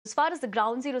as far as the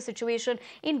ground zero situation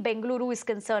in Bengaluru is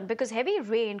concerned, because heavy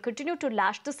rain continued to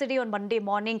lash the city on Monday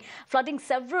morning, flooding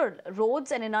several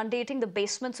roads and inundating the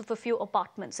basements of a few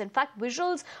apartments. In fact,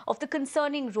 visuals of the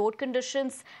concerning road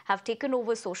conditions have taken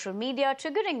over social media,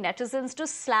 triggering netizens to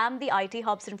slam the IT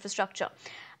hub's infrastructure.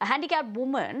 A handicapped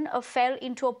woman fell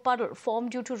into a puddle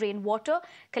formed due to rainwater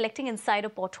collecting inside a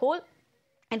pothole.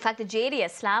 In fact, the JDS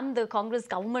slammed the Congress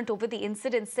government over the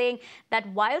incident, saying that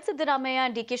while Siddaramaiah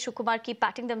and DK Shivakumar keep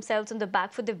patting themselves on the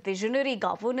back for their visionary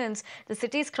governance, the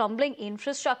city's crumbling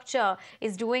infrastructure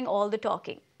is doing all the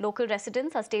talking. Local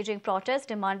residents are staging protests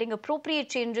demanding appropriate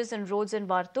changes in roads in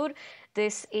Vartur.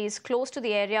 This is close to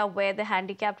the area where the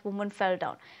handicapped woman fell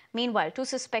down. Meanwhile,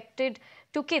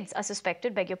 two kids are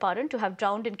suspected, to have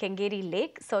drowned in Kengeri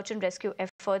Lake. Search and rescue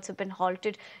efforts have been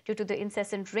halted due to the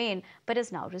incessant rain, but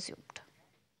is now resumed.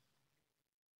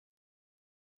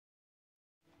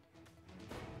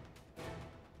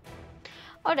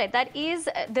 All right, that is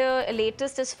the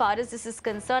latest as far as this is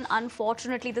concerned.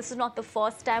 Unfortunately, this is not the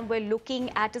first time we're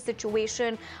looking at a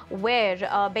situation where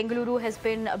Bengaluru has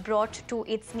been brought to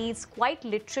its knees, quite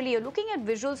literally. You're looking at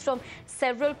visuals from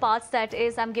several parts, that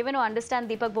is. I'm given to understand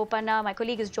Deepak Bopanna, my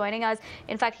colleague, is joining us.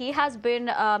 In fact, he has been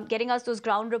getting us those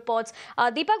ground reports.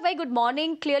 Deepak, very good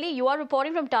morning. Clearly, you are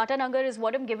reporting from Tata Nagar is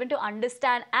what I'm given to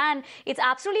understand. And it's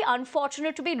absolutely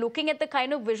unfortunate to be looking at the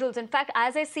kind of visuals. In fact,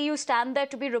 as I see you stand there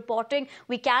to be reporting,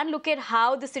 we can look at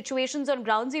how the situation's on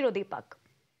ground zero, Deepak.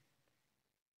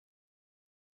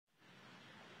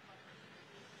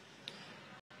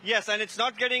 Yes, and it's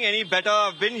not getting any better.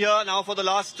 I've been here now for the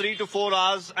last 3 to 4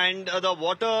 hours, and the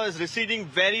water is receding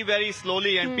very, very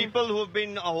slowly. And people who've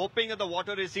been hoping that the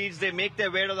water recedes, they make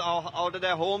their way out of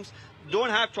their homes, don't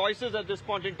have choices at this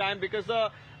point in time, because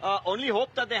the only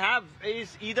hope that they have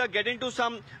is either get into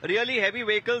some really heavy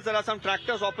vehicles. There are some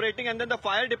tractors operating, and then the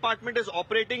fire department is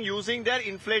operating using their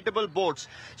inflatable boats.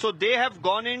 So they have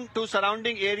gone into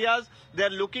surrounding areas. They're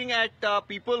looking at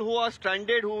people who are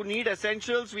stranded, who need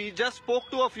essentials. We just spoke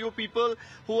to a few people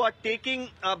who are taking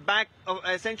back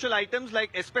essential items, like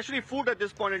especially food at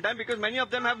this point in time, because many of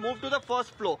them have moved to the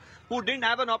first floor. Who didn't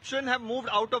have an option have moved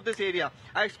out of this area.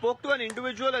 I spoke to an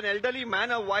individual, an elderly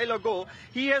man, a while ago.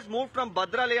 He has moved from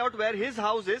Badra layout where his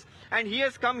house is, and he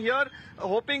has come here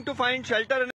hoping to find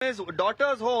shelter in his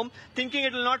daughter's home, thinking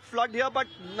it will not flood here. But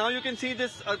now you can see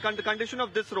this condition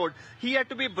of this road. He had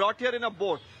to be brought here in a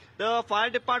boat. The fire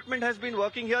department has been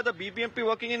working here, the BBMP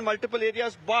working in multiple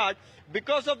areas, but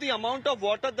because of the amount of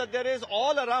water that there is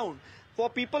all around, for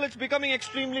people it's becoming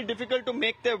extremely difficult to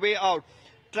make their way out.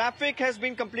 Traffic has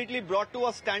been completely brought to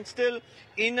a standstill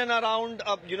in and around,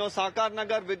 Sakar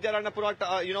Nagar, Vidyaranapura,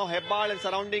 Hebbal and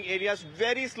surrounding areas.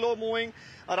 Very slow moving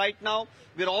right now.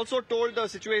 We're also told the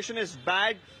situation is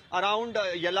bad around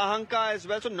Yelahanka as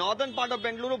well. So northern part of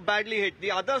Bengaluru badly hit.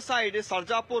 The other side is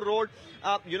Sarjapur Road,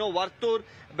 Vartur,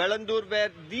 Belandur,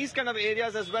 where these kind of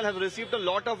areas as well have received a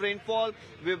lot of rainfall.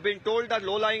 We've been told that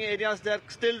low-lying areas, they're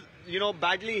still,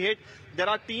 badly hit. There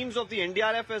are teams of the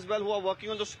NDRF as well who are working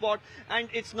on the spot, and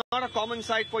it's not a common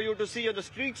sight for you to see on the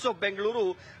streets of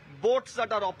Bengaluru boats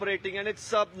that are operating, and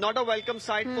it's not a welcome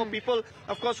sight for people,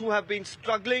 of course, who have been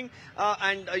struggling.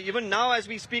 And even now, as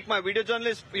we speak, my video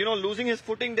journalist, losing his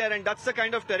footing there, and that's the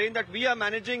kind of terrain that we are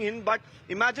managing in. But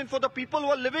imagine for the people who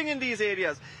are living in these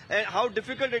areas and how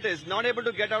difficult it is, not able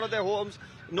to get out of their homes,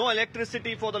 no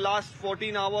electricity for the last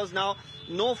 14 hours now,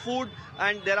 no food,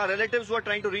 and there are relatives who are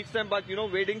trying to reach them, but,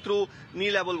 wading through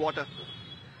knee-level water.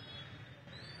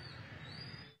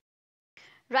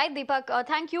 Right, Deepak.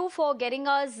 Thank you for getting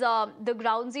us the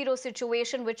ground zero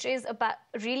situation, which is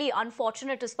really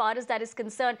unfortunate as far as that is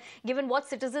concerned, given what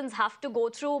citizens have to go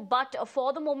through. But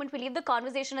for the moment, we leave the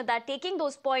conversation at that, taking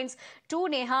those points to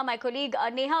Neha, my colleague.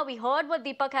 Neha, we heard what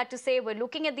Deepak had to say. We're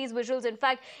looking at these visuals. In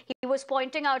fact, he was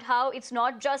pointing out how it's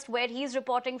not just where he's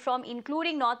reporting from,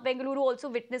 including North Bengaluru, also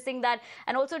witnessing that.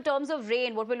 And also in terms of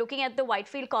rain, what we're looking at the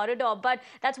Whitefield corridor. But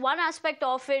that's one aspect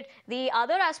of it. The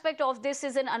other aspect of this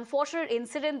is an unfortunate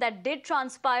incident that did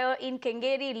transpire in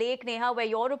Kengeri Lake, Neha, where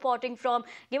you're reporting from.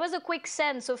 Give us a quick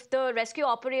sense of the rescue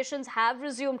operations have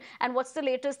resumed and what's the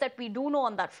latest that we do know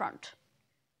on that front.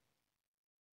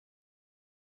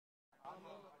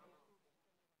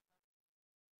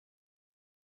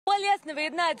 Well, yes,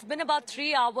 Nivedana, it's been about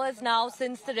 3 hours now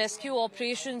since the rescue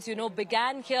operations,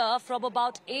 began here. From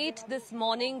about 8 this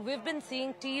morning, we've been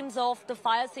seeing teams of the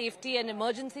fire safety and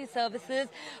emergency services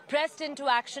pressed into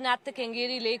action at the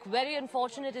Kengeri Lake. Very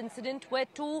unfortunate incident where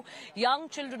 2 young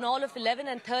children, all of 11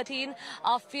 and 13,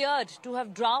 are feared to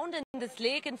have drowned this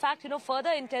lake. In fact,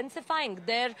 further intensifying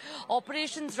their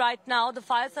operations right now. The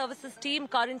fire services team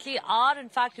currently are, in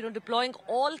fact, deploying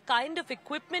all kind of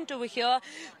equipment over here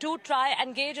to try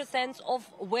and gauge a sense of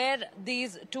where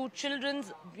these two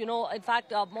children's, in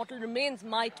fact, mortal remains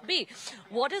might be.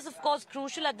 What is, of course,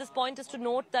 crucial at this point is to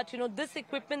note that, this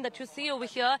equipment that you see over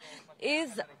here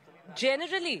is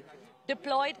generally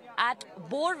deployed at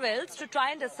bore wells to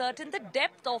try and ascertain the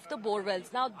depth of the bore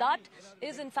wells. Now that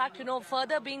is in fact,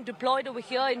 further being deployed over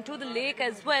here into the lake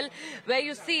as well, where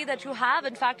you see that you have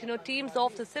in fact, teams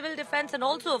of the civil defense and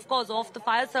also of course of the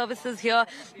fire services here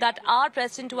that are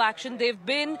pressed into action. They've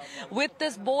been with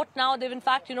this boat now. They've in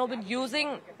fact, been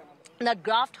using that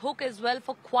Govt hook as well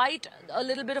for quite a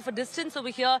little bit of a distance over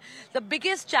here. The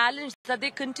biggest challenge that they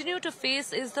continue to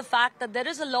face is the fact that there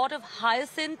is a lot of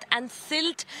hyacinth and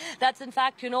silt that's in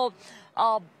fact,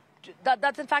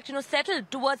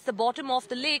 settled towards the bottom of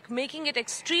the lake, making it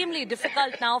extremely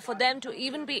difficult now for them to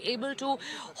even be able to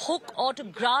hook or to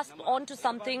grasp onto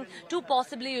something to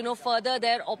possibly, further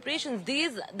their operations.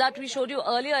 These that we showed you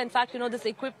earlier, in fact, this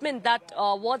equipment that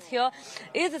was here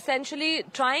is essentially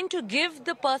trying to give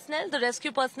the personnel, the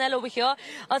rescue personnel over here,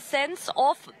 a sense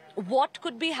of what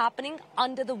could be happening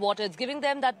under the water. It's giving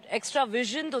them that extra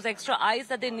vision, those extra eyes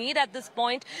that they need at this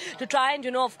point to try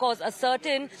and, of course,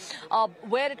 ascertain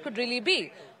where it could really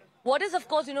be. What is, of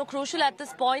course, crucial at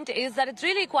this point is that it's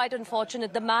really quite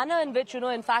unfortunate, the manner in which,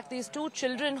 in fact, these two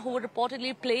children who were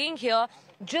reportedly playing here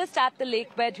just at the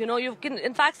lake bed, you can,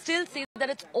 in fact, still see that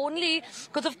it's only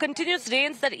because of continuous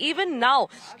rains that even now,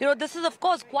 this is, of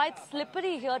course, quite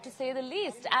slippery here, to say the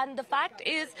least. And the fact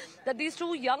is that these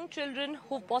two young children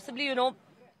who possibly,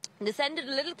 descended a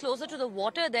little closer to the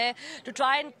water there to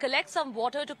try and collect some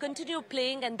water to continue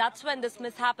playing, and that's when this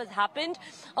mishap has happened.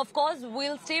 Of course,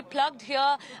 we'll stay plugged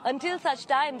here until such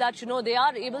time that, they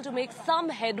are able to make some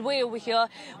headway over here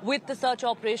with the search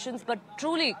operations. But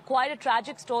truly quite a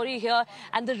tragic story here,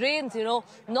 and the rains,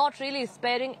 not really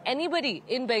sparing anybody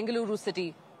in Bengaluru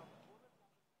city.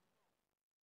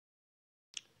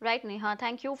 Right, Neha.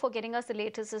 Thank you for getting us the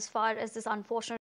latest as far as this unfortunate